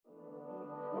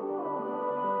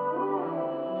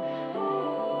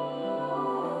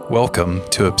Welcome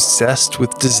to Obsessed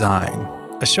with Design,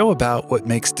 a show about what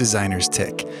makes designers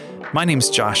tick. My name's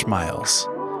Josh Miles.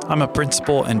 I'm a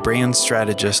principal and brand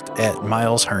strategist at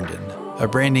Miles Herndon, a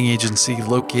branding agency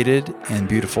located in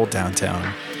beautiful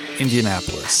downtown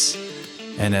Indianapolis.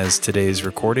 And as today's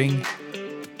recording,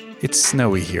 it's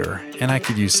snowy here, and I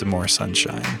could use some more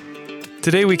sunshine.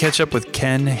 Today we catch up with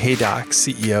Ken Haydock,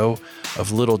 CEO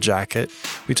of Little Jacket.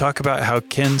 We talk about how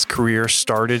Ken's career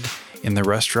started in the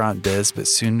restaurant biz, but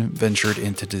soon ventured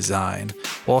into design.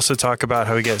 We'll also talk about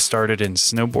how he got started in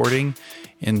snowboarding,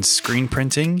 in screen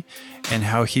printing, and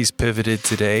how he's pivoted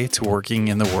today to working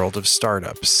in the world of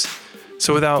startups.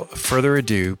 So without further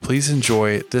ado, please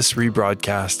enjoy this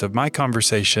rebroadcast of my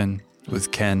conversation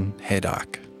with Ken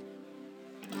Haydock.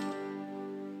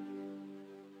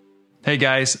 Hey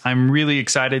guys, I'm really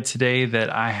excited today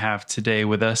that I have today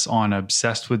with us on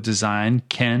Obsessed with Design,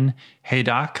 Ken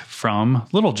Haydock from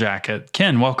Little Jacket.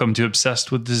 Ken, welcome to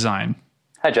Obsessed with Design.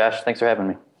 Hi Josh, thanks for having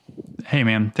me. Hey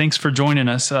man, thanks for joining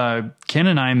us. Ken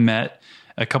and I met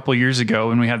a couple years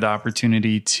ago and we had the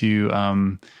opportunity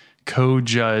to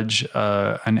co-judge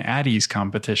an Addies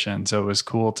competition. So it was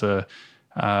cool to,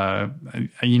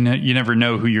 you never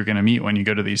know who you're going to meet when you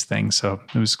go to these things. So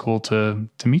it was cool to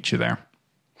meet you there.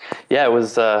 Yeah, it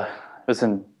was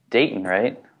in Dayton,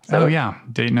 right? Yeah,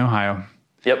 Dayton, Ohio.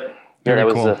 Yep.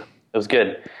 Very cool. It was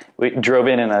good. We drove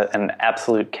in an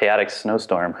absolute chaotic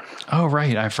snowstorm. Oh,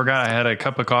 right. I forgot I had a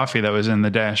cup of coffee that was in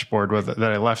the dashboard that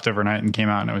I left overnight and came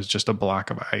out, and it was just a block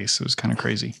of ice. It was kind of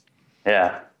crazy.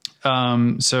 Yeah.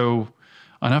 So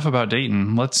enough about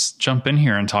Dayton. Let's jump in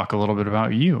here and talk a little bit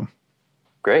about you.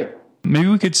 Great. Maybe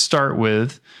we could start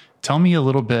with, tell me a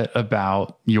little bit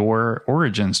about your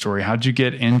origin story. How'd you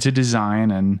get into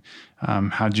design, and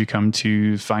how'd you come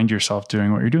to find yourself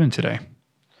doing what you're doing today?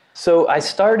 So I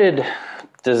started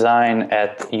design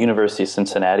at the University of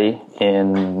Cincinnati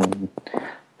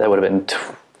that would have been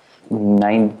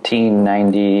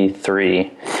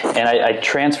 1993. And I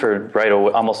transferred right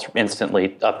away, almost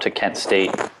instantly, up to Kent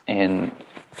State. And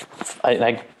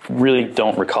I really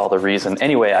don't recall the reason.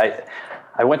 Anyway, I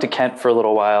went to Kent for a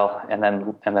little while and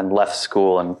then left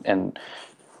school and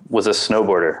was a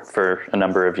snowboarder for a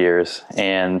number of years.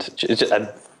 And I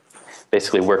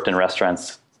basically worked in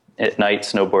restaurants at night,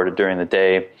 snowboarded during the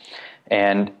day.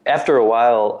 And after a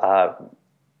while, I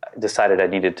decided I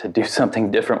needed to do something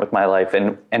different with my life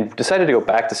and decided to go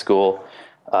back to school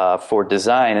for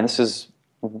design. And this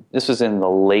was in the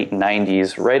late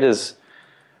 90s, right as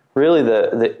really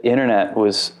the internet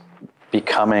was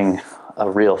becoming a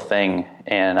real thing,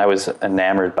 and I was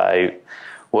enamored by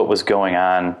what was going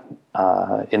on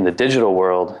in the digital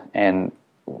world, and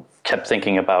kept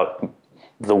thinking about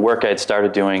the work I'd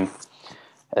started doing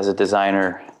as a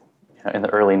designer in the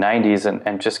early 90s,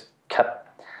 and just kept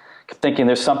thinking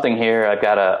there's something here. I've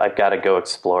got to go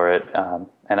explore it.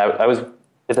 And I was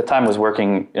at the time was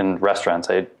working in restaurants.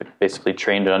 I basically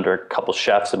trained under a couple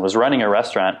chefs and was running a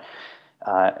restaurant.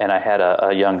 And I had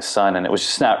a young son, and it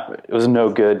was no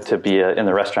good to be in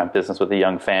the restaurant business with a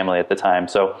young family at the time.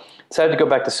 So I decided to go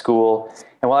back to school.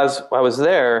 And while I was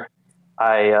there,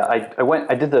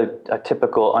 I did a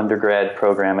typical undergrad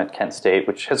program at Kent State,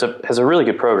 which has a really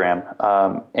good program,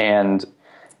 and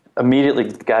immediately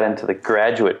got into the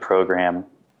graduate program.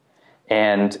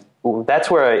 And that's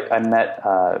where I met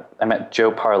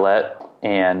Joe Parlett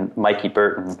and Mikey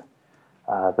Burton.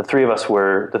 The three of us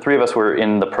were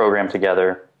in the program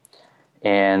together,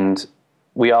 and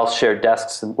we all shared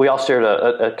desks. We all shared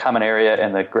a common area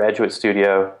in the graduate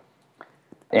studio.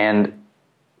 And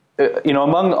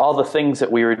among all the things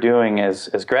that we were doing as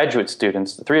graduate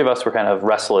students, the three of us were kind of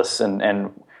restless,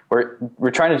 and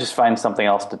we're trying to just find something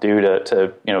else to do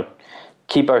to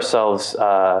keep ourselves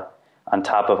on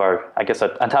top of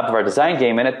our design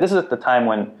game. And this is at the time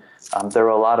when there were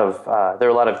a lot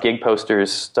of gig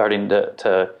posters starting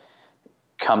to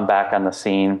come back on the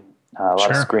scene. A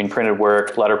lot of screen printed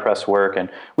work, letterpress work, and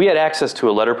we had access to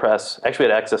a letterpress. Actually,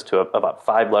 we had access to about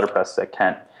 5 letterpresses at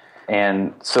Kent,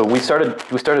 and so we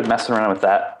started messing around with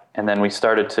that, and then we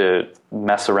started to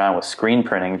mess around with screen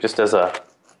printing, just as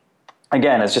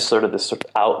just sort of this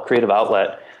creative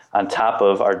outlet on top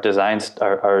of our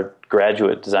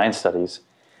graduate design studies.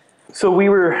 So we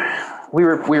were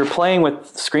playing with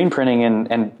screen printing,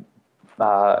 and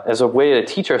as a way to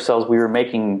teach ourselves, we were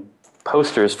making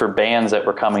posters for bands that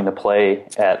were coming to play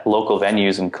at local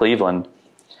venues in Cleveland.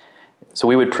 So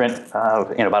we would print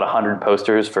about 100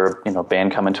 posters for a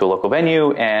band coming to a local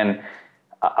venue, and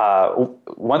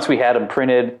once we had them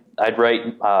printed, I'd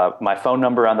write my phone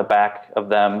number on the back of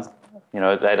them. I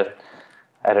had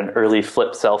I had an early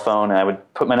flip cell phone, and I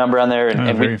would put my number on there,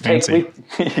 and very fancy.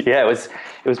 Yeah, it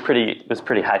was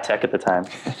pretty high tech at the time.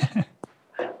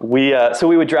 So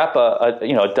we would drop a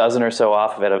dozen or so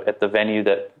off of it at the venue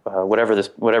that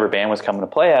whatever band was coming to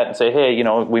play at, and say, hey,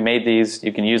 we made these.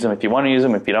 You can use them if you want to use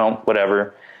them. If you don't,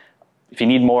 whatever. If you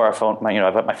need more, I've got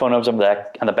my phone number's on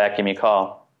the back. Give me a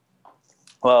call.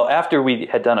 Well, after we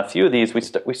had done a few of these, we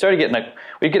started getting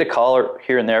we'd get a call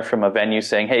here and there from a venue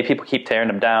saying, hey, people keep tearing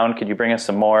them down. Could you bring us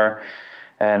some more?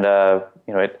 And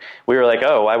we were like,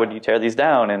 oh, why would you tear these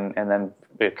down? And then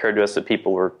it occurred to us that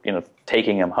people were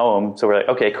taking them home. So we're like,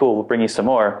 okay, cool, we'll bring you some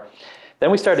more. Then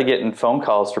we started getting phone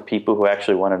calls for people who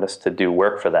actually wanted us to do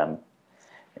work for them,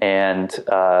 and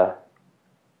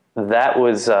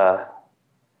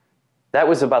that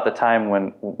was about the time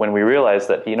when we realized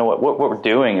that what we're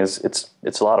doing is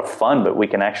it's a lot of fun, but we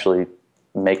can actually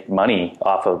make money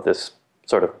off of this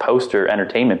sort of poster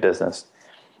entertainment business.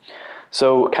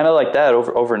 So kind of like that,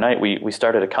 overnight, we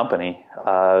started a company.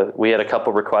 We had a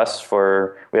couple requests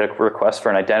we had a request for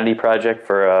an identity project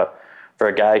for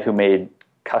a guy who made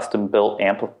custom built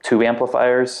tube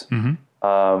amplifiers.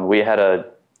 Mm-hmm. We had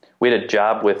a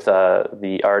job with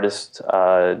the artist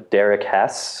Derek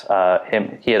Hess.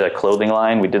 He had a clothing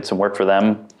line. We did some work for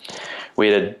them. We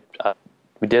did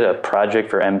a project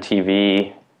for MTV.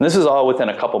 And this is all within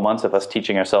a couple months of us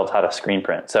teaching ourselves how to screen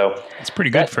print. So it's pretty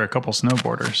good for a couple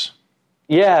snowboarders.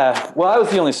 Yeah, well, I was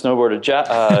the only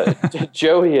snowboarder.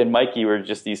 Joey and Mikey were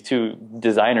just these two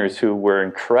designers who were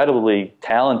incredibly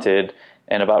talented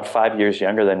and about 5 years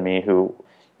younger than me, who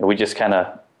we just kind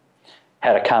of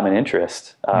had a common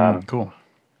interest. Cool.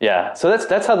 Yeah, so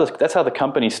that's how the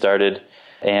company started,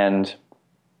 and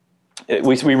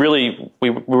we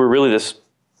were really this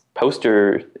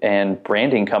poster and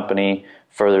branding company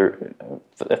for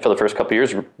the first couple of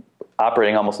years,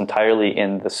 operating almost entirely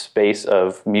in the space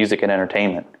of music and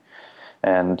entertainment,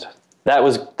 and that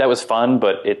was fun,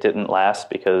 but it didn't last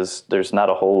because there's not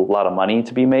a whole lot of money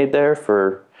to be made there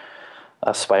for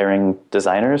aspiring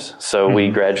designers. So we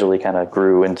gradually kind of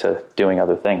grew into doing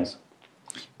other things.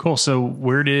 Cool. So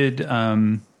where did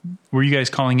were you guys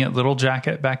calling it Little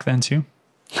Jacket back then too?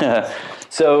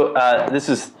 So this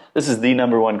is the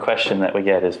number one question that we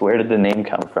get is, where did the name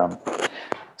come from?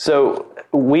 So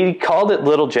we called it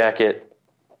Little Jacket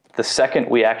the second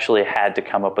we actually had to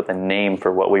come up with a name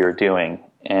for what we were doing,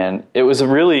 and it was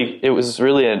really a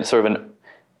sort of an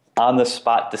on the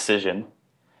spot decision,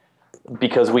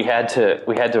 because we had to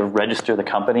register the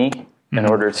company in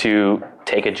order to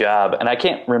take a job, and I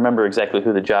can't remember exactly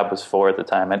who the job was for at the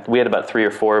time. We had about three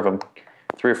or four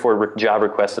job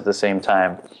requests at the same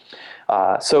time.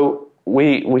 So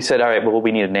we said, all right, well,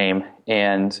 we need a name,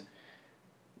 and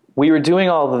we were doing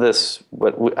all of this,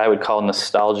 what I would call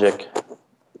nostalgic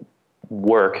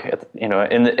work,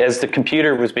 as the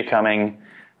computer was becoming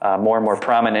more and more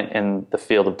prominent in the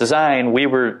field of design. We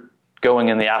were going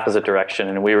in the opposite direction,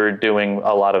 and we were doing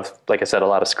a lot of, like I said, a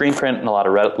lot of screen print and a lot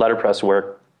of letterpress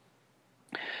work.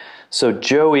 So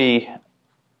Joey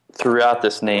threw out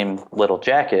this name Little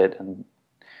Jacket, and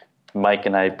Mike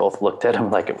and I both looked at him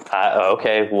like,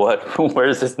 okay, where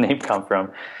does this name come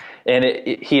from? And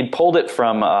he had pulled it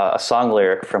from a song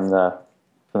lyric from the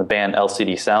band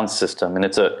LCD Sound System, and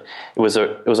it was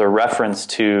a reference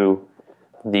to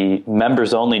the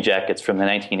members only jackets from the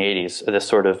 1980s. This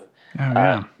sort of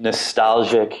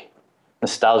nostalgic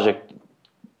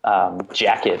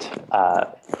jacket,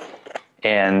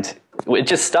 and it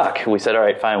just stuck. We said, all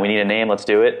right, fine, we need a name, let's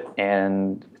do it,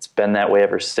 and it's been that way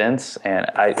ever since. And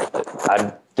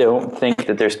I don't think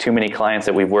that there's too many clients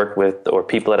that we've worked with or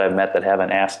people that I've met that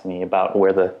haven't asked me about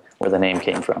where the name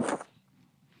came from.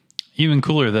 Even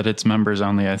cooler that it's members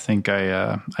only. I think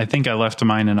I left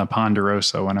mine in a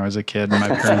Ponderosa when I was a kid, and my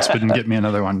parents wouldn't get me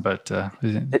another one, but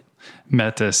it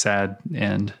met a sad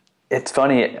end. It's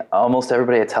funny. Almost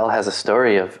everybody I tell has a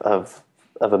story of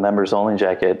a members only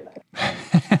jacket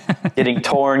getting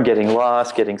torn, getting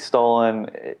lost, getting stolen.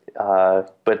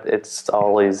 But it's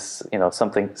always,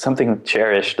 something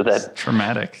cherished. That's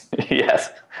traumatic.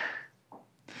 Yes.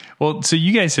 Well, so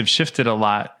you guys have shifted a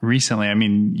lot recently. I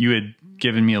mean, you had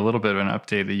given me a little bit of an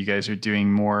update that you guys are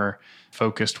doing more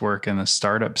focused work in the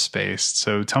startup space.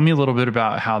 So tell me a little bit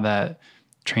about how that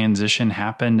transition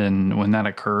happened and when that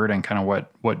occurred, and kind of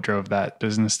what drove that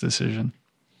business decision.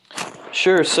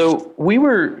 Sure. So we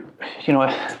were,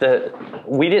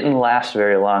 we didn't last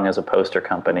very long as a poster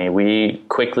company. We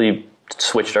quickly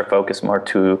switched our focus more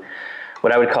to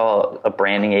what I would call a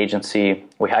branding agency.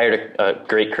 We hired a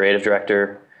great creative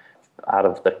director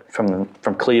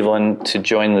from Cleveland to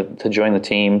join the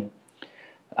team,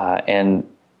 and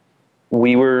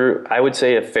we were, I would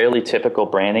say, a fairly typical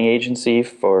branding agency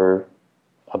for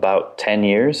about 10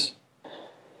 years.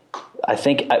 I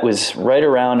think it was right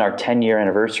around our 10-year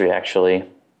anniversary, actually,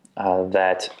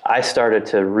 that I started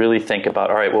to really think about,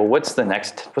 all right, well, what's the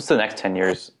next 10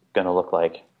 years going to look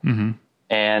like? Mm-hmm.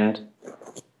 And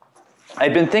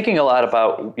I've been thinking a lot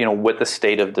about, what the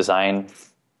state of design,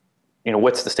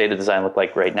 what's the state of design look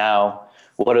like right now?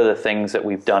 What are the things that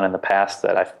we've done in the past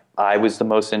that I was the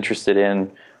most interested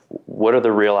in? What are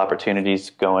the real opportunities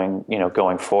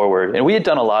going forward? And we had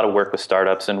done a lot of work with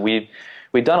startups, and we'd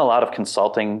done a lot of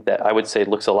consulting that I would say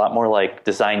looks a lot more like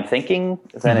design thinking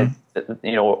than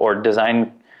or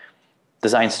design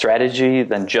strategy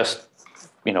than just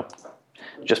your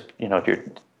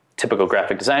typical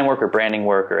graphic design work or branding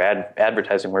work or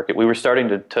advertising work. We were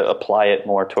starting to apply it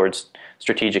more towards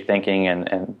strategic thinking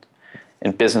and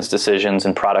business decisions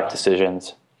and product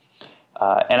decisions.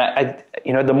 And I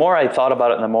the more I thought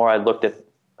about it, and the more I looked at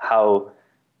how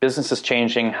business is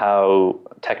changing, how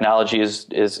technology is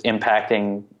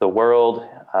impacting the world,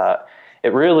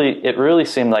 it really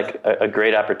seemed like a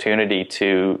great opportunity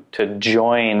to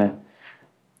join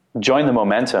the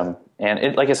momentum.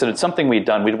 And like I said, it's something we'd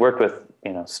done. We'd worked with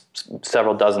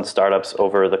several dozen startups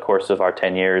over the course of our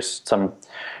 10 years. Some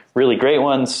really great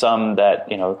ones, some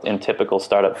that in typical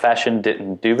startup fashion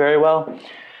didn't do very well.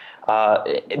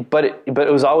 But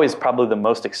it was always probably the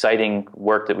most exciting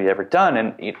work that we'd ever done.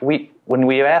 And when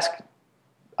we asked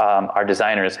our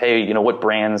designers, hey, what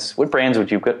brands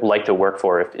would you like to work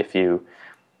for if you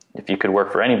could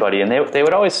work for anybody? And they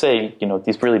would always say,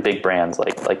 these really big brands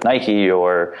like Nike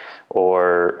or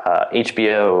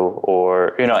HBO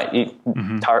or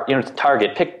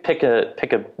Target. Pick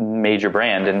a major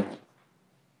brand.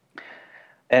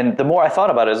 And the more I thought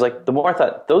about it, the more I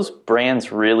thought those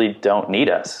brands really don't need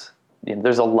us.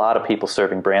 There's a lot of people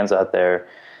serving brands out there,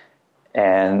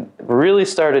 and really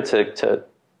started to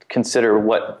consider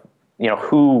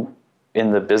who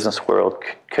in the business world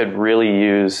could really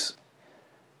use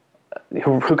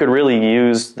who could really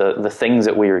use the things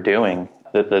that we were doing,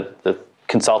 the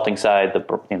consulting side,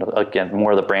 again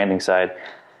more of the branding side,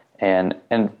 and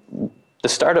the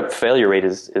startup failure rate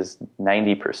is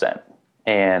 90%,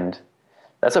 and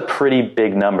that's a pretty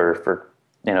big number for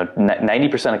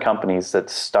 90% of companies that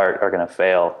start are going to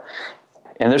fail.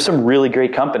 And there's some really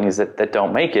great companies that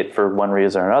don't make it for one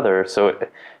reason or another. So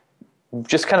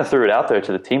just kind of threw it out there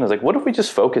to the team. I was like, what if we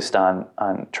just focused on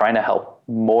trying to help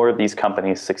more of these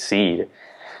companies succeed?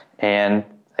 And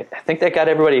I think that got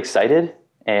everybody excited.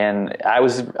 And I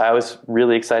was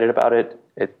really excited about it.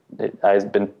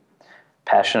 I've been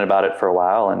passionate about it for a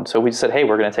while. And so we said, hey,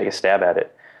 we're going to take a stab at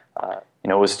it.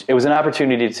 It was an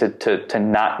opportunity to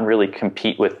not really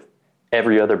compete with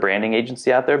every other branding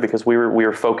agency out there, because we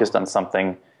were focused on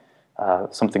something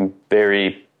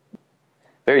very,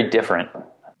 very different.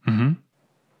 Mm-hmm.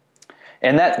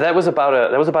 And that was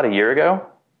about a year ago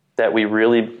that we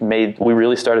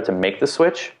really started to make the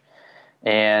switch.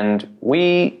 And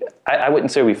I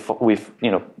wouldn't say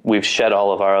we've shed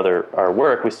all of our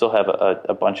work. We still have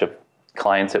a bunch of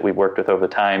clients that we've worked with over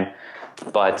time,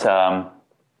 but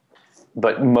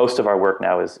most of our work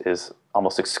now is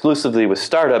almost exclusively with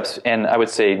startups, and I would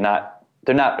say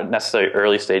they're not necessarily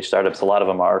early stage startups. A lot of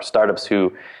them are startups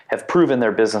who have proven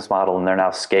their business model and they're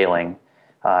now scaling,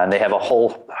 and they have a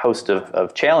whole host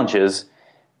of challenges,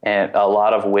 and a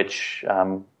lot of which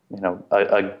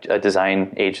a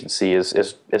design agency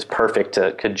is perfect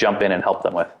could jump in and help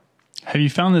them with. Have you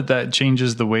found that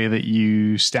changes the way that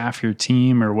you staff your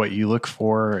team, or what you look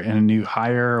for in a new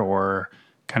hire, or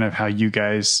kind of how you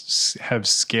guys have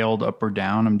scaled up or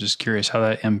down? I'm just curious how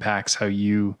that impacts how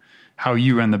you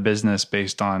run the business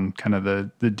based on kind of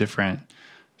the different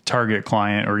target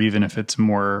client, or even if it's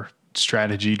more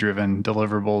strategy driven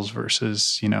deliverables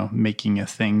versus, making a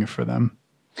thing for them.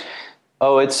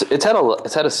 Oh, it's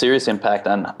had a serious impact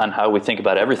on how we think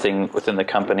about everything within the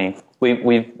company.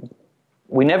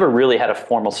 We never really had a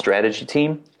formal strategy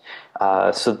team.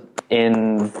 So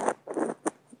in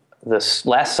this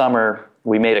last summer,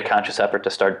 we made a conscious effort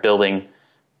to start building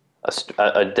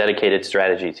a dedicated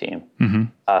strategy team. Mm-hmm.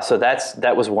 So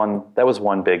that was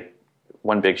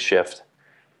one big shift.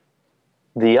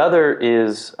 The other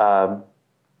is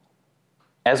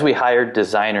as we hired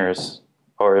designers,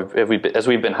 or as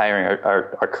we've been hiring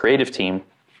our creative team,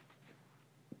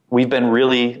 we've been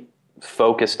really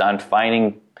focused on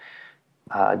finding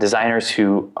designers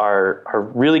who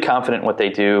are really confident in what they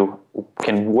do,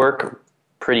 can work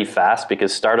pretty fast,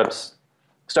 because startups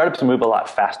move a lot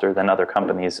faster than other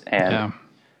companies, and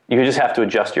you just have to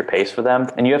adjust your pace for them,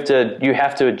 and you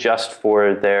have to adjust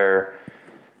for their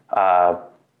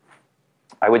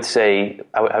I would say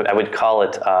I would call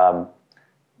it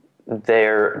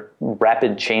their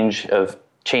rapid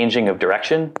changing of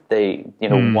direction. They,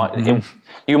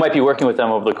 you might be working with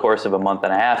them over the course of a month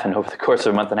and a half, and over the course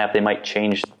of a month and a half, they might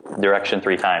change direction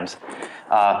 3 times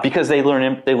because they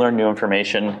learn new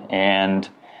information, and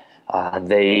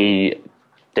they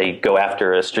go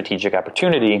after a strategic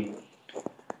opportunity.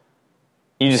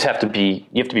 You just have to be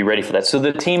ready for that. So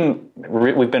the team,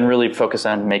 we've been really focused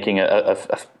on making a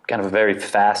kind of a very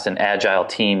fast and agile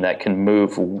team that can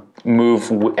move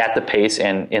at the pace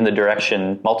and in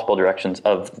the multiple directions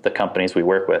of the companies we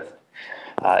work with.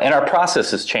 And our process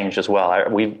has changed as well.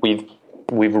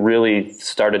 We've really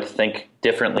started to think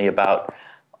differently about.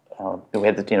 We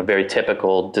had the very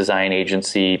typical design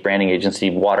agency, branding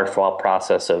agency waterfall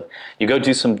process of you go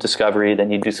do some discovery, then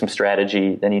you do some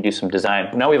strategy, then you do some design.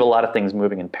 Now we have a lot of things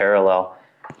moving in parallel.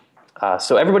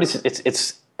 So everybody's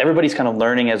kind of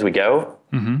learning as we go,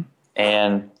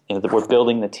 and we're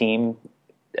building the team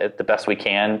the best we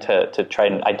can to try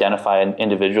and identify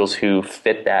individuals who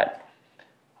fit that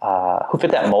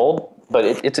mold. But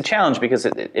it's a challenge because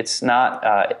it's not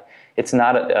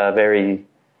a very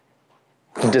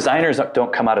designers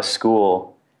don't come out of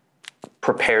school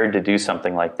prepared to do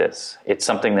something like this. It's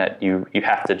something that you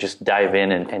have to just dive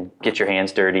in and get your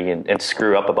hands dirty and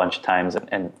screw up a bunch of times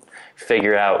and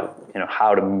figure out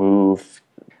how to move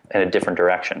in a different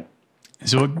direction.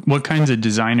 So what kinds of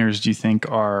designers do you think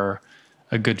are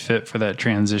a good fit for that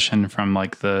transition from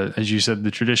as you said,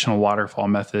 the traditional waterfall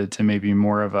method to maybe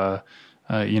more of a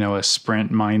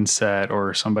sprint mindset,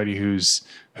 or somebody who's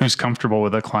comfortable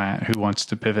with a client who wants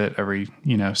to pivot every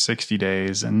 60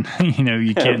 days, and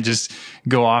you can't just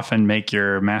go off and make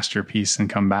your masterpiece and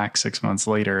come back 6 months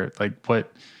later.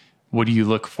 What do you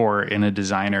look for in a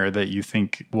designer that you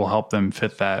think will help them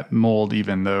fit that mold,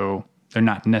 even though they're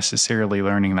not necessarily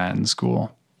learning that in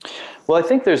school? Well, I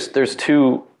think there's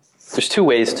two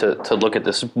ways to look at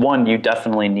this. One, you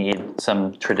definitely need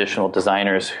some traditional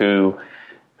designers who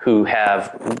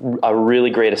have a really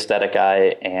great aesthetic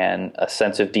eye and a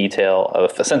sense of detail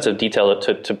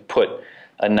to put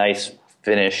a nice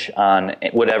finish on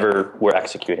whatever we're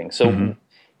executing. So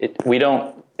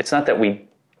it's not that we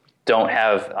don't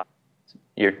have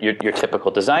your typical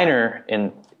designer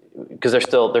because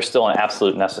they're still an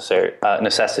absolute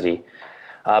necessity.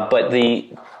 But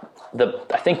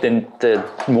I think the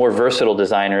more versatile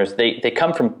designers, they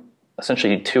come from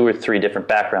essentially 2 or 3 different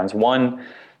backgrounds. One,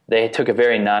 they took a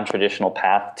very non-traditional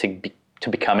path to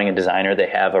becoming a designer. They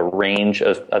have a range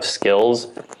of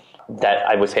skills that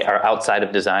I would say are outside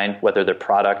of design, whether they're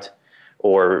product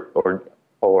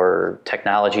or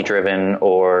technology driven,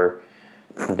 or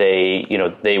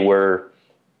they were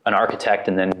an architect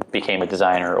and then became a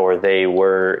designer, or they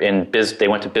went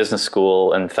to business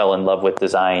school and fell in love with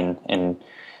design and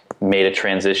made a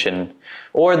transition,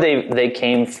 or they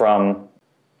came from.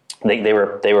 They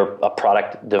were a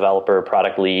product developer,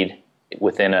 product lead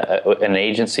within an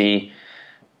agency,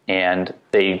 and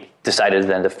they decided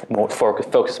then to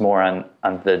focus more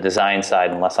on the design side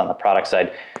and less on the product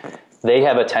side. They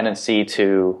have a tendency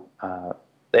to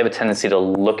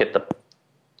look at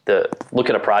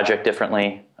a project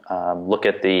differently, look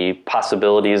at the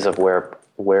possibilities of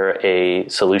where a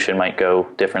solution might go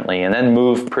differently, and then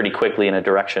move pretty quickly in a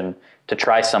direction to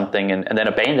try something and then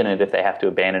abandon it if they have to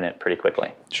abandon it pretty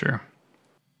quickly. Sure.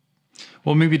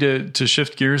 Well, maybe to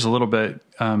shift gears a little bit,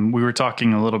 we were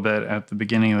talking a little bit at the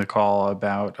beginning of the call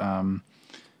about a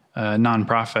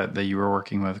nonprofit that you were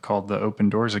working with called the Open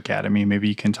Doors Academy. Maybe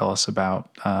you can tell us about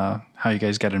how you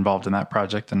guys got involved in that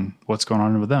project and what's going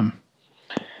on with them.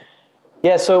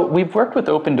 Yeah, so we've worked with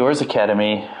Open Doors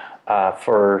Academy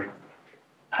for,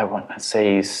 I want to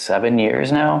say, 7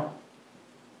 years now.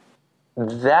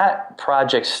 That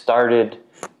project started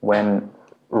when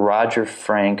Roger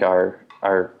Frank, our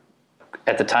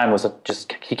at the time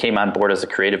he came on board as a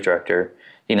creative director.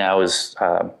 He now is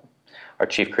our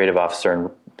chief creative officer and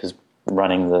is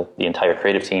running the entire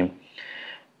creative team.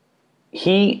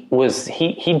 He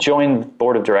joined the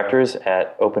board of directors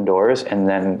at Open Doors, and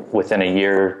then within a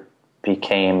year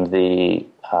became the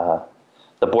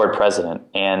board president.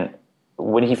 And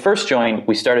when he first joined,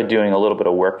 we started doing a little bit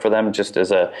of work for them, just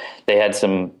they had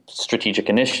some strategic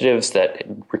initiatives that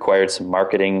required some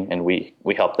marketing, and we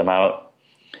helped them out.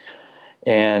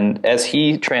 And as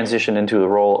he transitioned into the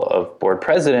role of board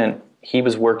president, he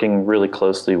was working really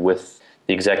closely with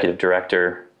the executive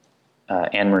director,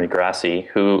 Anne Marie Grassi,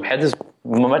 who had this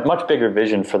much bigger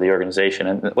vision for the organization.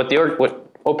 And what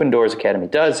Open Doors Academy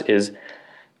does is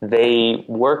they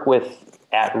work with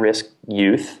at-risk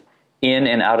youth in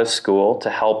and out of school to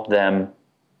help them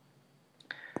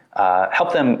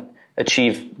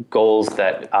achieve goals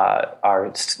that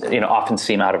are often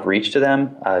seem out of reach to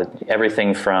them.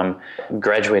 Everything from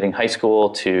graduating high school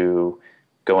to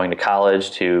going to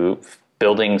college to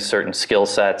building certain skill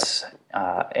sets,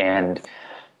 and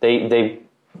they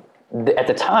at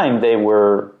the time they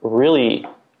were really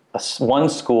one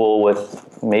school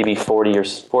with maybe 40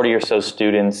 or so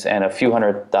students and a few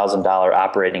 $100,000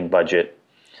 operating budget.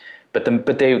 But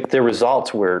their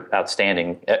results were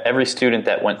outstanding. Every student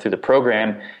that went through the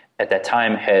program at that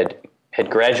time had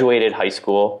graduated high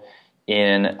school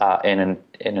in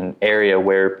an area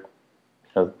where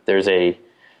there's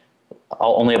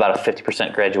only about a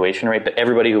 50% graduation rate, but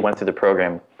everybody who went through the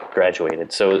program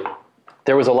graduated. So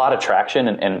there was a lot of traction,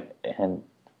 and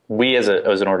we as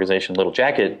an organization, Little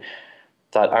Jacket,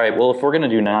 thought, all right, well, if we're going to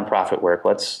do nonprofit work,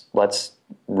 let's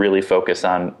really focus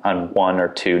on one or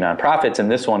two nonprofits, and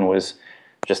this one was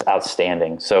just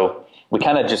outstanding. So we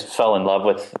kind of just fell in love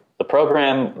with the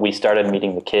program. We started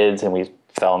meeting the kids, and we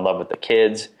fell in love with the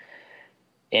kids.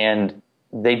 And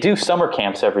they do summer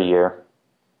camps every year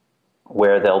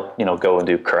where they'll go and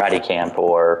do karate camp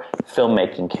or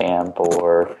filmmaking camp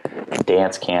or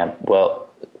dance camp. Well,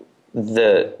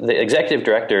 the executive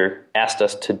director asked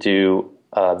us to do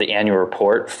the annual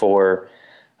report for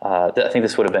I think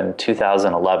this would have been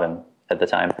 2011 at the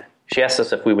time. She asked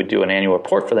us if we would do an annual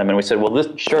report for them, and we said,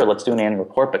 well, sure, let's do an annual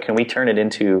report, but can we turn it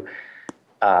into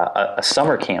a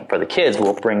summer camp for the kids?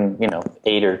 We'll bring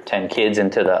 8 or 10 kids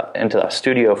into the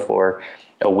studio for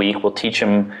a week. We'll teach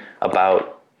them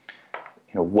about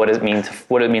what it means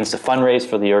to fundraise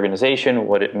for the organization,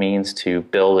 what it means to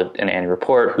build an annual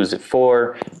report, who's it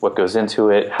for, what goes into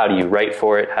it, how do you write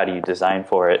for it, how do you design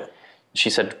for it. She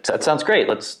said, that sounds great.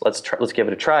 Let's give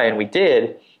it a try. And we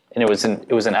did. And it was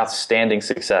an outstanding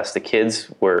success. The kids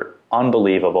were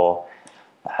unbelievable.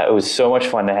 It was so much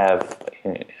fun to have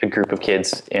a group of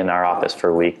kids in our office for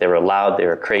a week. They were loud, they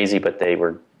were crazy, but they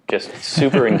were just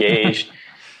super engaged.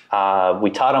 We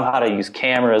taught them how to use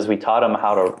cameras. We taught them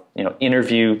how to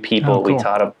interview people. Oh, cool. We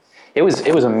taught them. It was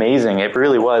amazing. It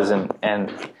really was. And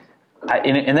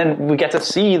then we got to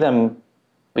see them.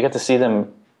 We got to see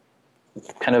them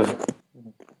kind of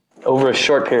over a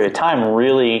short period of time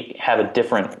really have a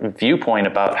different viewpoint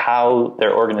about how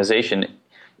their organization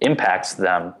impacts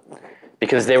them,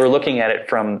 because they were looking at it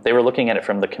from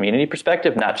the community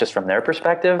perspective, not just from their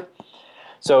perspective.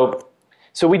 So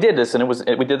we did this, and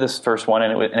we did this first one,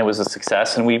 and it was a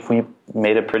success, and we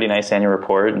made a pretty nice annual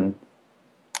report, and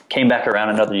came back around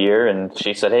another year, and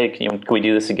she said, hey, can we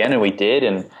do this again? And we did,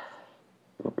 and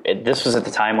this was at the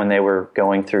time when they were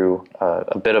going through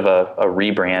a bit of a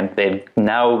rebrand. They had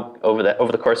now, over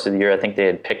the course of the year, I think they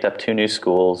had picked up 2 new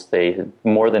schools. They had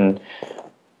more than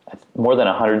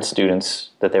 100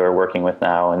 students that they were working with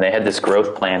now, and they had this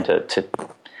growth plan to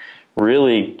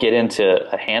really get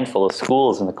into a handful of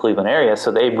schools in the Cleveland area.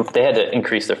 So they had to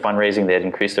increase their fundraising. They had to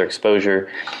increase their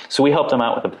exposure. So we helped them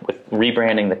out with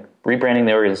rebranding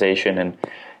the organization,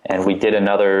 and we did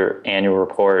another annual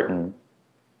report, and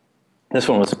this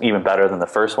one was even better than the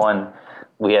first one.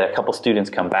 We had a couple students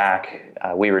come back.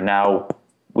 We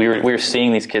were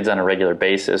seeing these kids on a regular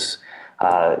basis.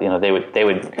 We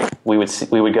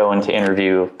would go in to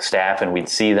interview staff, and we'd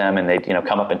see them, and they'd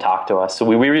come up and talk to us. So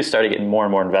we really started getting more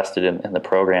and more invested in the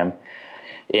program.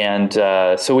 And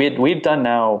so we've done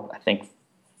now, I think,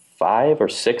 5 or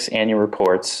 6 annual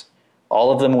reports,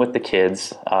 all of them with the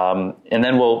kids. And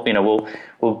then we'll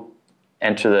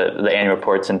enter the annual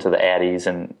reports into the Addies,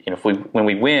 and when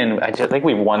we win, I think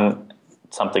we've won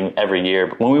something every year.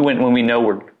 But when we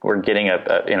know we're getting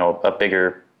a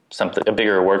bigger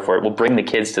award for it, we'll bring the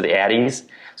kids to the Addies.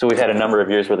 So we've had a number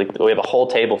of years where we have a whole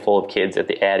table full of kids at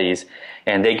the Addies,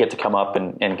 and they get to come up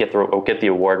and get the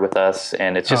award with us.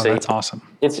 And it's just that's awesome.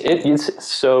 It's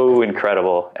so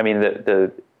incredible. I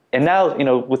mean, and now,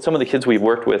 with some of the kids we've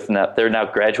worked with, they're now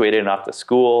graduated and off to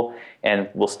school, and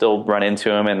we'll still run into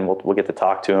them, and we'll get to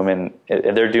talk to them, and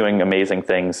they're doing amazing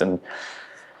things. And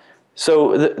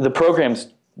so the programs,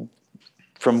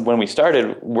 from when we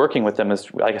started working with them, is,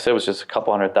 like I said, it was just a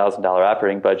couple $100,000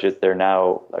 operating budget. They're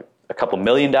now a couple $1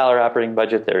 million operating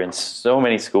budget. They're in so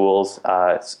many schools,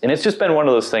 and it's just been one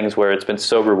of those things where it's been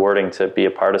so rewarding to be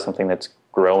a part of something that's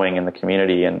growing in the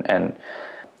community and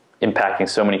impacting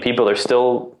so many people. They're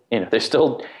still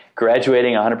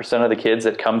graduating 100% of the kids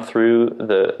that come through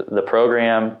the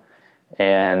program,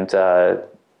 and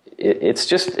it's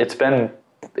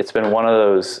been one of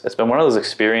those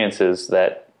experiences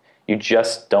that you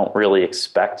just don't really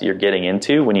expect you're getting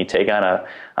into when you take on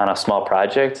a small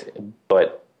project.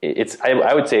 But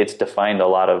I would say it's defined a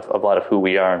lot of who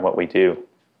we are and what we do.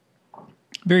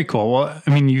 Very cool. Well, I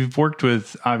mean, you've worked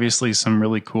with obviously some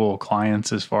really cool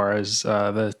clients as far as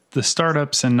the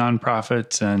startups and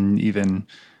nonprofits, and even,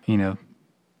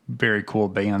 very cool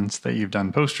bands that you've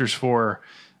done posters for.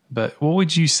 But what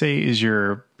would you say is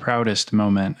your proudest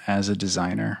moment as a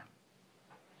designer?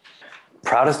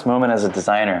 Proudest moment as a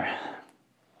designer?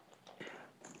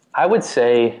 I would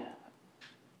say,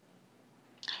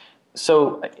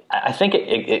 so I think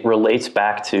it relates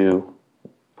back to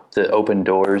the Open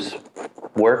Doors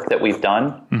work that we've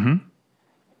done. Mm-hmm.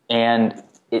 And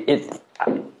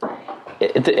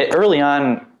early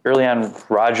on,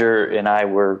 Roger and I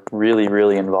were really,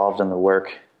 really involved in the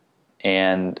work,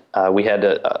 and we had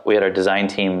our design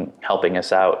team helping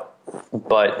us out.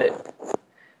 But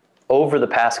over the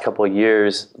past couple of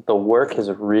years, the work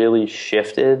has really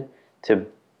shifted to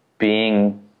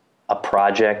being a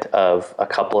project of a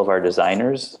couple of our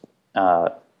designers.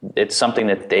 It's something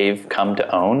that they've come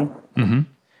to own. Mm-hmm.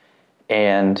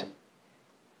 And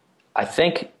I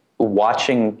think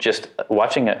watching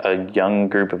a young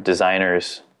group of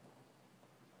designers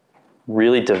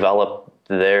really develop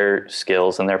their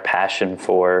skills and their passion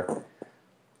for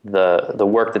the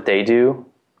work that they do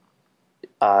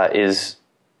is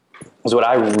what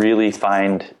I really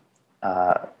find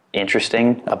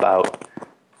interesting about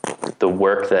the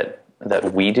work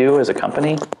that we do as a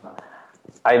company.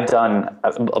 I've done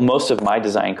most of my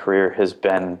design career has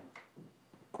been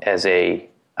as a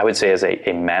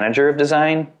manager of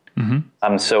design.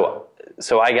 Mm-hmm.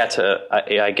 So I get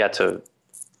to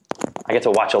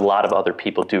watch a lot of other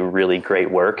people do really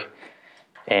great work,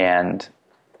 and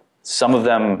some of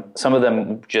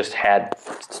them just had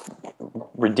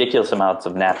ridiculous amounts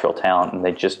of natural talent, and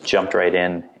they just jumped right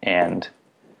in and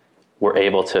were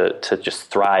able to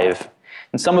just thrive.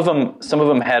 And some of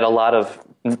them had a lot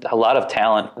of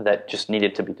talent that just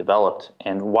needed to be developed,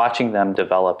 and watching them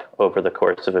develop over the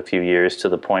course of a few years to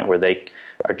the point where they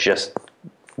are just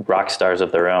rock stars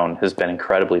of their own has been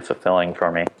incredibly fulfilling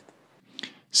for me.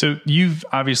 So you've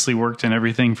obviously worked in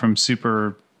everything from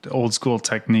super old school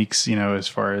techniques, as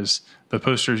far as the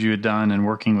posters you had done, and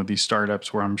working with these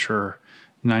startups where I'm sure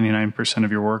 99%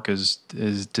 of your work is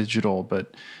digital.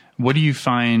 But what do you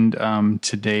find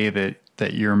today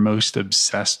that you're most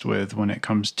obsessed with when it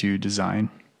comes to design?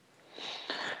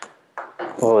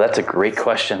 Oh, that's a great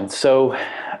question. So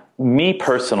me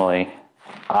personally,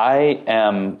 I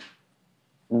am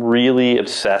really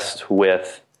obsessed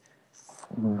with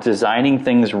designing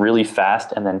things really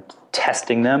fast and then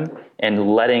testing them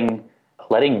and letting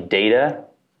data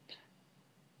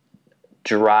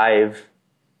drive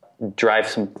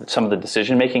some of the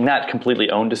decision making, not completely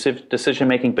own decision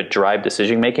making, but drive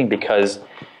decision making, because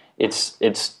it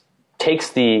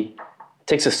takes the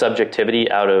subjectivity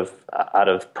out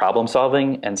of problem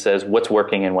solving and says what's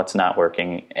working and what's not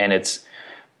working, and it's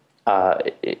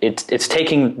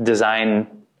taking design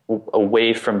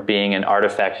away from being an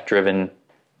artifact driven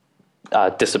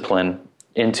discipline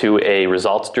into a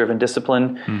results driven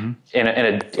discipline. Mm-hmm.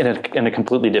 in a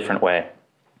completely different way.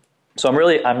 So I'm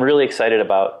really excited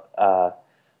about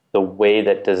the way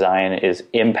that design is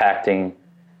impacting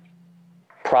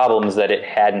problems that it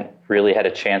hadn't really had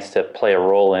a chance to play a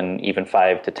role in even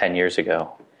 5 to 10 years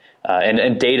ago.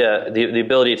 And data, the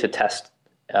ability to test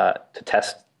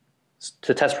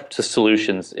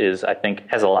solutions is, I think,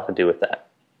 has a lot to do with that.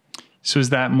 So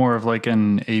is that more of like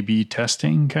an A/B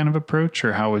testing kind of approach,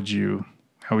 or how would you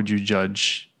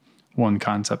judge one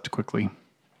concept quickly?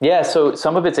 Yeah, so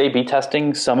some of it's A/B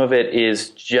testing. Some of it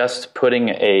is just putting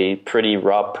a pretty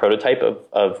raw prototype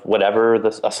of whatever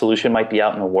a solution might be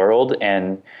out in the world,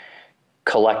 and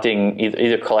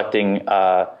either collecting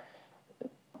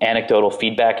anecdotal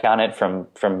feedback on it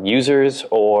from users,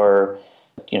 or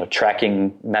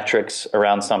tracking metrics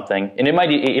around something. And it might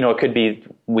it could be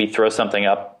we throw something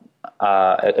up,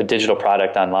 a digital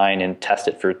product online, and test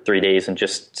it for 3 days and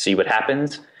just see what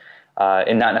happens,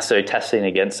 and not necessarily testing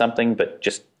against something, but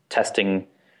just testing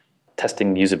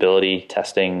usability,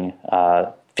 testing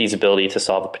feasibility to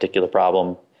solve a particular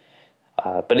problem.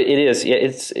 But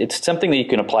it's something that you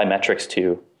can apply metrics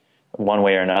to one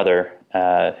way or another,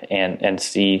 and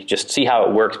see how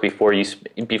it works before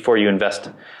you invest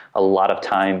a lot of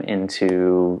time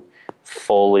into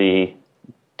fully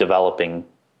developing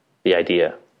the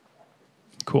idea.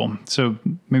 Cool. So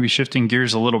maybe shifting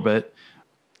gears a little bit,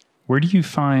 where do you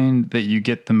find that you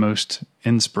get the most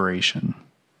inspiration?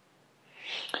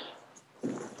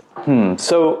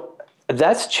 So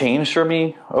that's changed for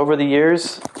me over the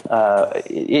years.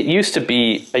 It used to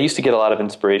be, I used to get a lot of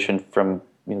inspiration from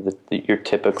your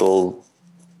typical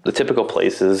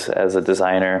places as a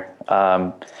designer.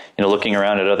 Looking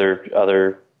around at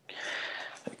other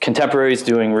contemporaries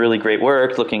doing really great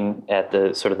work, looking at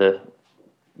the sort of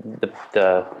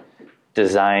the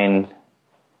design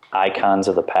icons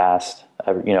of the past.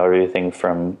 Everything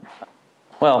from,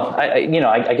 well, I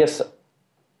guess,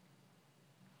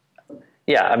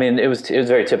 yeah. I mean, it was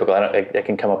very typical. I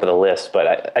can come up with a list,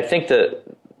 but I think that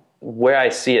where I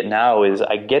see it now is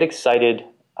I get excited.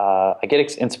 I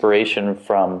get inspiration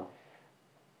from,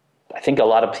 I think, a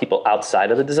lot of people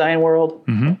outside of the design world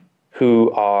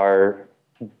who are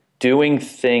doing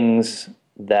things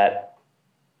that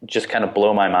just kind of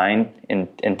blow my mind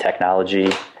in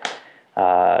technology,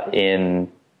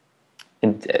 in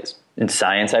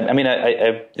science. I mean,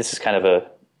 this is kind of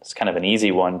an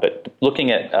easy one, but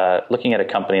looking at a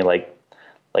company like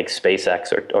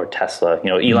SpaceX or Tesla,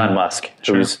 Elon Musk,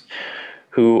 Sure.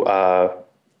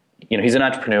 He's an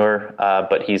entrepreneur,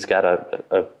 but he's got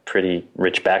a pretty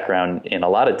rich background in a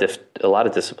lot of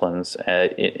disciplines,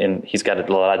 and he's got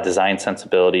a lot of design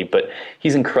sensibility. But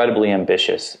he's incredibly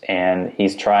ambitious, and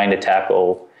he's trying to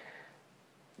tackle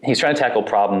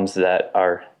problems that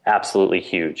are absolutely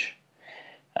huge.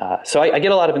 So I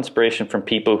get a lot of inspiration from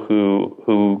people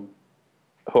who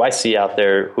I see out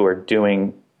there who are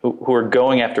going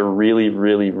after really,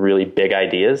 really, really big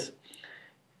ideas,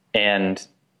 and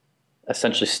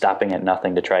essentially stopping at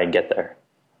nothing to try and get there.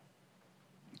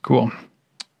 Cool.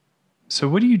 So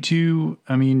what do you do?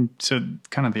 I mean, so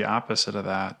kind of the opposite of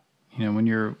that, when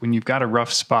you've got a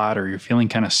rough spot or you're feeling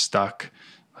kind of stuck,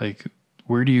 like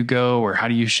where do you go, or how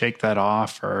do you shake that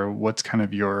off, or what's kind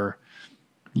of your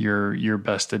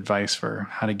best advice for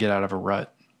how to get out of a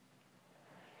rut?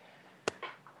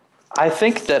 I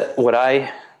think that what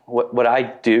I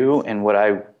do and what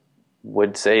I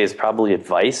would say is probably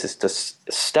advice is to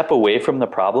step away from the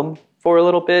problem for a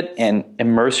little bit and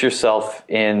immerse yourself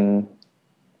in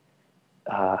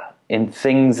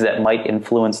things that might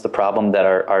influence the problem that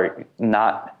are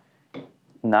not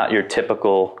your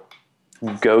typical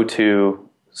go-to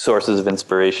sources of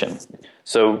inspiration.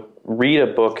 So read a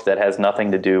book that has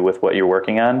nothing to do with what you're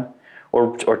working on,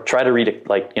 or try to read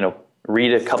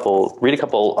a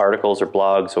couple articles or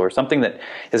blogs or something that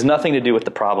has nothing to do with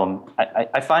the problem.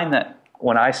 I find that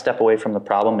when I step away from the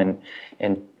problem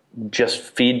and just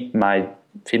feed my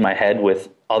head with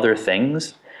other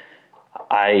things,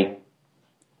 I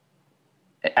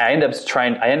end up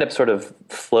sort of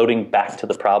floating back to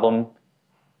the problem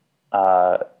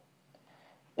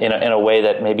in a way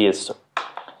that maybe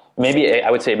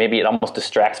I would say maybe it almost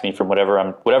distracts me from whatever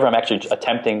I'm actually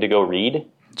attempting to go read.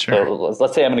 Sure. So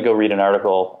let's say I'm going to go read an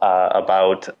article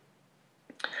about,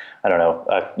 I don't know,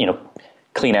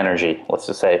 clean energy, let's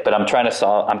just say, but I'm trying to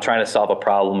solve a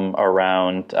problem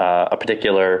around a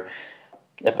particular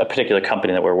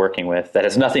company that we're working with that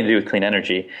has nothing to do with clean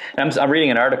energy. And I'm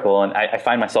reading an article and I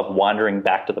find myself wandering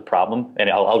back to the problem, and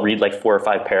I'll read like 4 or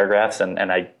 5 paragraphs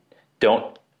and I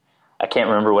can't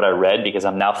remember what I read because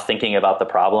I'm now thinking about the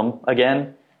problem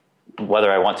again,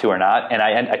 whether I want to or not. And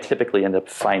I typically end up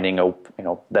finding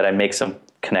that I make some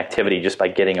connectivity just by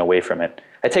getting away from it.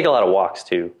 I take a lot of walks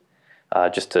too,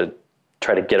 just to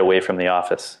try to get away from the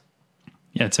office.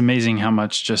 Yeah, it's amazing how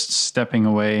much just stepping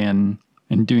away and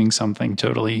doing something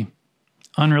totally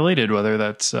unrelated, whether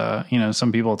that's,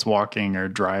 some people it's walking or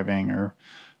driving or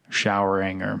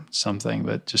showering or something,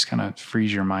 but just kind of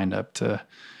frees your mind up to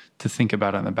think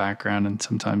about it in the background. And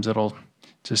sometimes it'll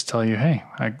just tell you, hey,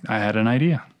 I had an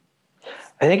idea.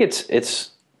 I think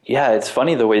it's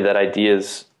funny the way that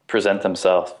ideas present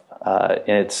themselves.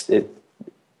 And it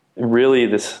really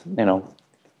this,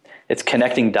 it's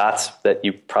connecting dots that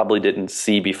you probably didn't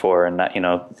see before. And that,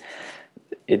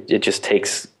 it just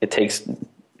takes,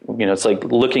 it's like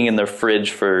looking in the fridge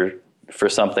for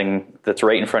something that's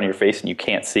right in front of your face and you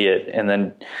can't see it. And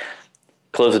then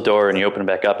close the door and you open it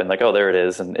back up and like, oh, there it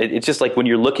is. And it's just like when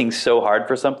you're looking so hard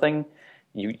for something,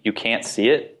 you can't see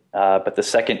it. But the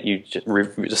second you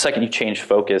change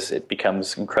focus, it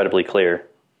becomes incredibly clear.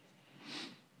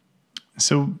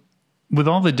 So with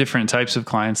all the different types of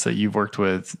clients that you've worked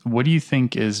with, what do you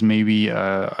think is maybe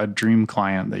a dream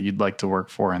client that you'd like to work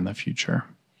for in the future?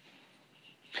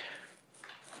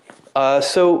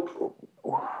 So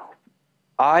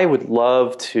I would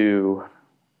love to,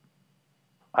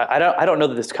 I don't know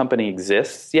that this company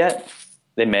exists yet.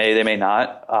 They may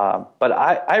not. But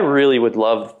I really would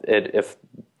love it if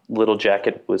Little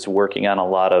Jacket was working on a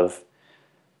lot of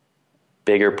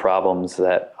bigger problems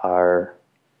that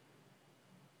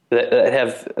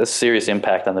have a serious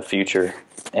impact on the future.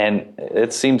 And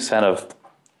it seems kind of,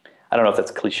 I don't know if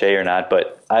that's cliche or not,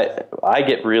 but I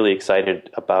get really excited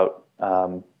about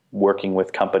working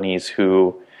with companies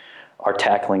who are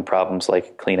tackling problems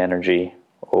like clean energy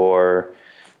or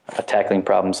tackling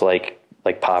problems like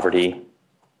like poverty,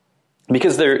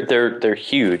 because they're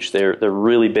huge. They're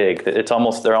really big. It's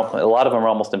almost a lot of them are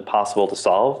almost impossible to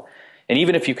solve. And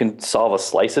even if you can solve a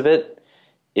slice of it,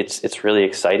 it's really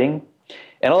exciting.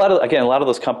 And a lot of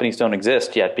those companies don't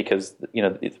exist yet because,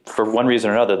 for one reason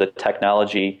or another, the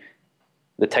technology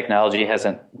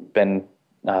hasn't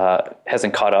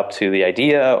caught up to the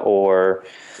idea, or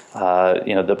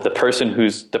the person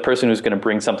who's going to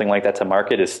bring something like that to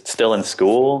market is still in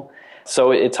school.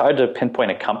 So it's hard to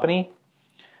pinpoint a company.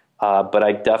 But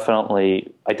I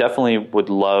definitely would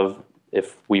love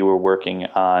if we were working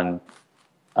on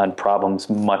problems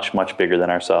much, much bigger than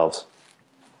ourselves.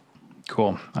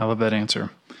 Cool. I love that answer.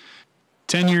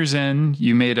 10 years in,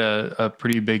 you made a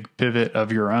pretty big pivot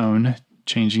of your own,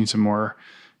 changing some more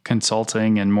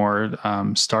consulting and more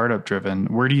startup driven.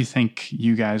 Where do you think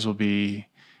you guys will be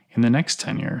in the next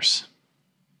 10 years?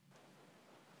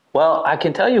 Well, I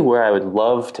can tell you where I would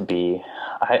love to be.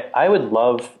 I would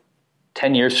love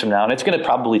 10 years from now, and it's going to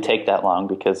probably take that long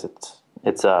because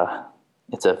it's a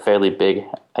fairly big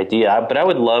idea. But I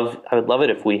would love it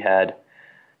if we had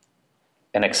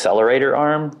an accelerator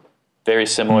arm, very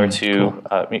similar to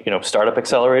cool. Startup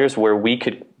accelerators, where we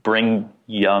could bring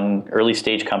young early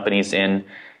stage companies in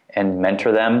and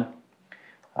mentor them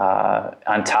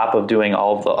on top of doing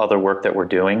all of the other work that we're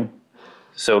doing.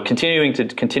 So continuing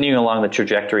along the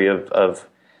trajectory of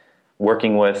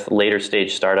working with later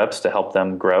stage startups to help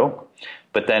them grow,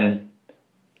 but then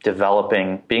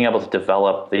being able to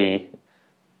develop the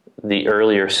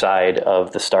earlier side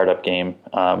of the startup game,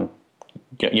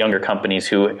 younger companies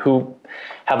who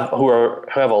have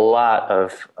a lot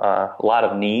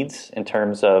of needs in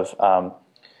terms of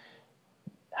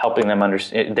helping them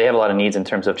understand. They have a lot of needs in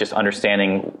terms of just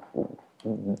understanding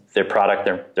their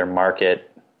product, their market,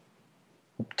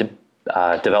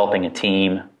 developing a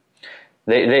team.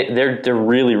 They're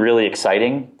really, really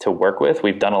exciting to work with.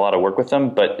 We've done a lot of work with them,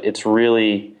 but it's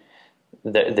really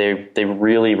they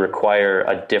really require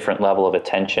a different level of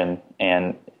attention.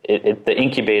 And the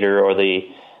incubator or the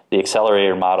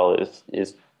accelerator model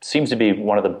seems to be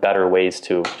one of the better ways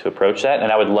to approach that.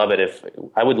 And I would love it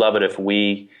if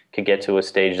we could get to a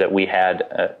stage that we had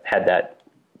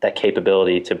that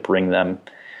capability to bring them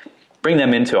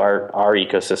into our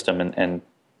ecosystem and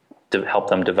to help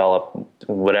them develop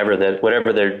whatever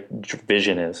their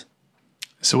vision is.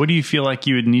 So what do you feel like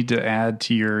you would need to add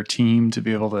to your team to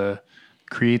be able to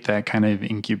create that kind of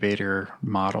incubator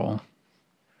model?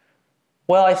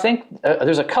 Well, I think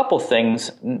there's a couple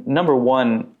things. Number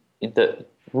one, the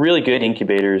really good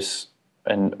incubators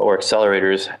or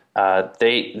accelerators,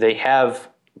 they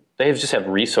just have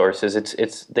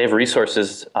resources. They have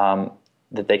resources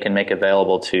that they can make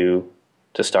available to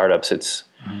startups. It's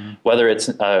whether it's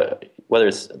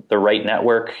the right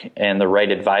network and the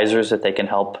right advisors that they can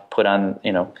help put on,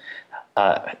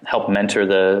 help mentor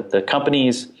the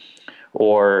companies,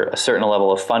 or a certain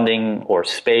level of funding or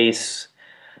space,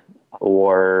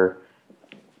 or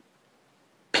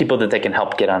people that they can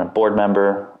help get on a board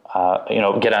member,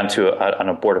 get on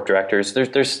a board of directors.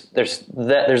 There's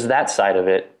that side of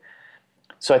it.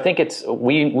 So I think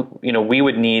we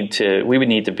would need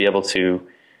to be able to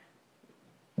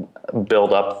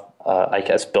build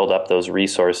up those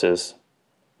resources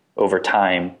over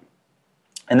time.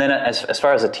 And then as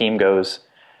far as the team goes,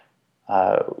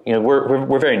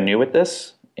 we're very new at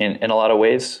this in a lot of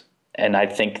ways, and I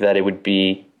think that it would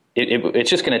be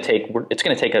it's going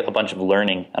to take a bunch of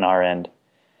learning on our end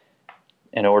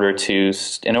in order to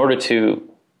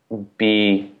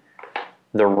be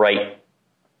the right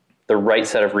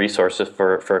set of resources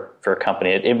for a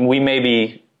company. We may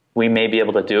be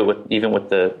able to do it even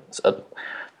with a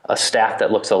staff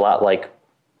that looks a lot like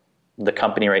the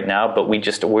company right now, but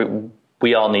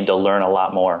we all need to learn a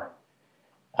lot more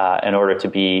in order to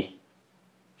be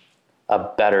a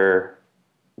better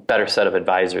set of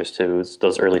advisors to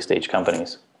those early stage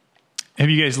companies. Have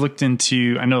you guys looked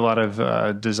into, I know a lot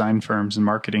of design firms and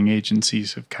marketing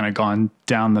agencies have kind of gone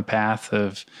down the path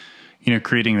of,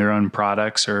 creating their own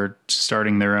products or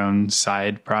starting their own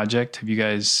side project. Have you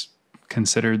guys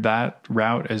considered that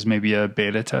route as maybe a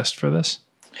beta test for this?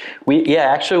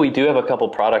 Actually we do have a couple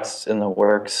products in the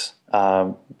works.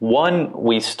 One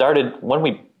we started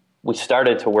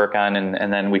to work on,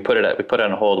 and then we put it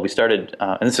on hold. We started,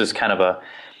 and this is kind of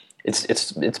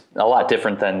it's a lot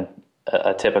different than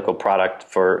a typical product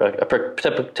for a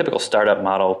typical startup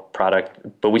model product.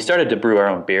 But we started to brew our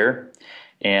own beer,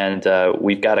 and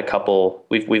we've got a couple.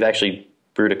 We've actually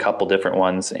brewed a couple different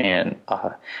ones, and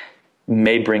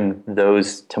may bring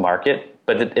those to market.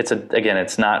 But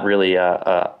it's not really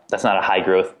that's not a high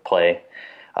growth play.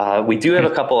 We do have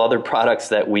a couple other products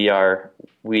that we are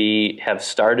we have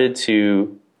started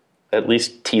to at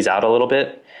least tease out a little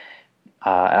bit.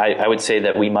 I would say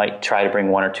that we might try to bring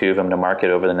 1 or 2 of them to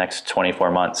market over the next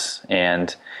 24 months.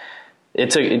 And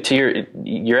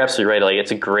you're absolutely right. Like,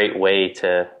 it's a great way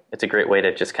to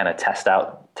just kind of test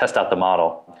out the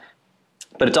model.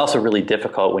 But it's also really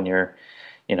difficult when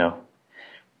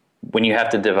when you have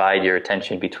to divide your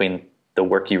attention between the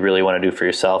work you really want to do for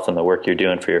yourself and the work you're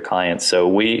doing for your clients. So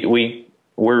we're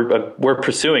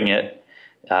pursuing it,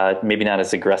 maybe not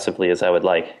as aggressively as I would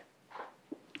like.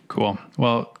 Cool.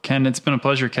 Well, Ken, it's been a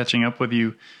pleasure catching up with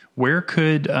you. Where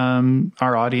could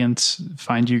our audience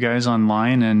find you guys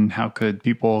online, and how could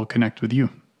people connect with you?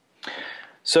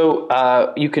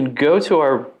 So you can go to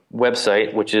our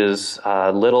website, which is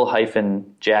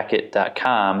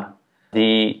little-jacket.com.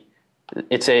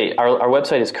 Our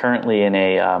website is currently in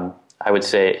a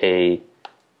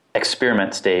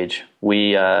experiment stage.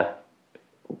 We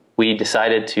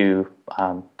decided to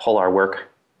pull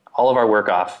all of our work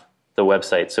off the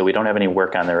website, so we don't have any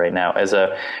work on there right now.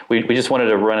 We just wanted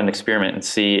to run an experiment and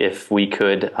see if we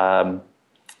could,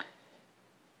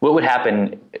 what would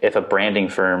happen if a branding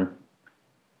firm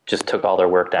just took all their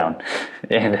work down.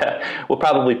 And we'll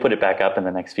probably put it back up in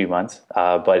the next few months.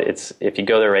 But if you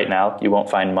go there right now, you won't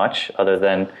find much other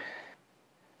than,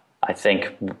 I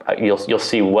think you'll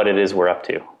see what it is we're up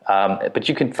to. But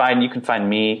you can find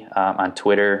me on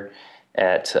Twitter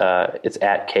it's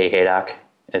at khaduk.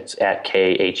 It's at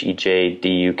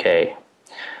KHEJDUK.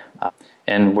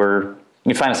 And you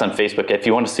can find us on Facebook. If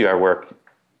you want to see our work,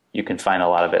 you can find a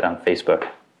lot of it on Facebook.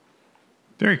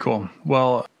 Very cool.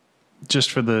 Well,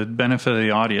 just for the benefit of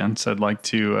the audience, I'd like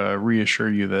to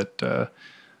reassure you that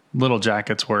Little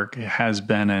Jacket's work has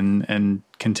been and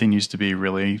continues to be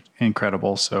really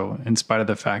incredible. So in spite of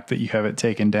the fact that you have it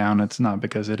taken down, it's not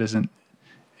because it isn't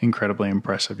incredibly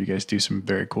impressive. You guys do some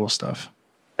very cool stuff.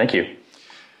 Thank you.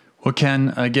 Well,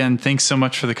 Ken, again, thanks so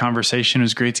much for the conversation. It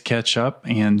was great to catch up,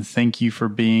 and thank you for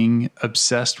being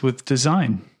obsessed with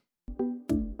design.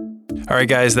 All right,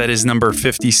 guys, that is number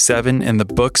 57 in the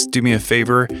books. Do me a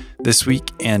favor this week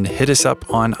and hit us up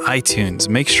on iTunes.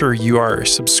 Make sure you are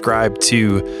subscribed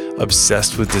to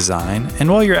Obsessed with Design. And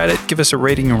while you're at it, give us a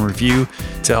rating and review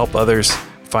to help others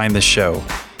find the show.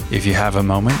 If you have a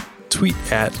moment, tweet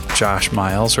at Josh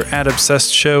Miles or at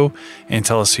Obsessed Show and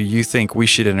tell us who you think we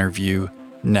should interview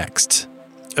next.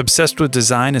 Obsessed with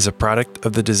Design is a product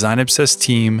of the Design Obsessed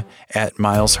team at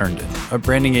Miles Herndon, a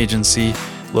branding agency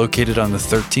located on the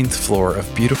 13th floor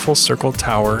of beautiful Circle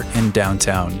Tower in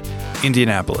downtown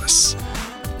Indianapolis.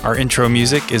 Our intro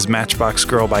music is Matchbox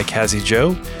Girl by Cassie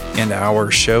Joe, and our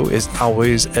show is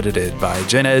always edited by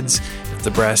Jen Eds at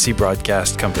the Brassy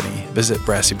Broadcast Company. Visit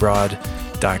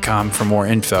brassybrod.com for more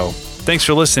info. Thanks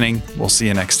for listening. We'll see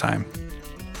you next time.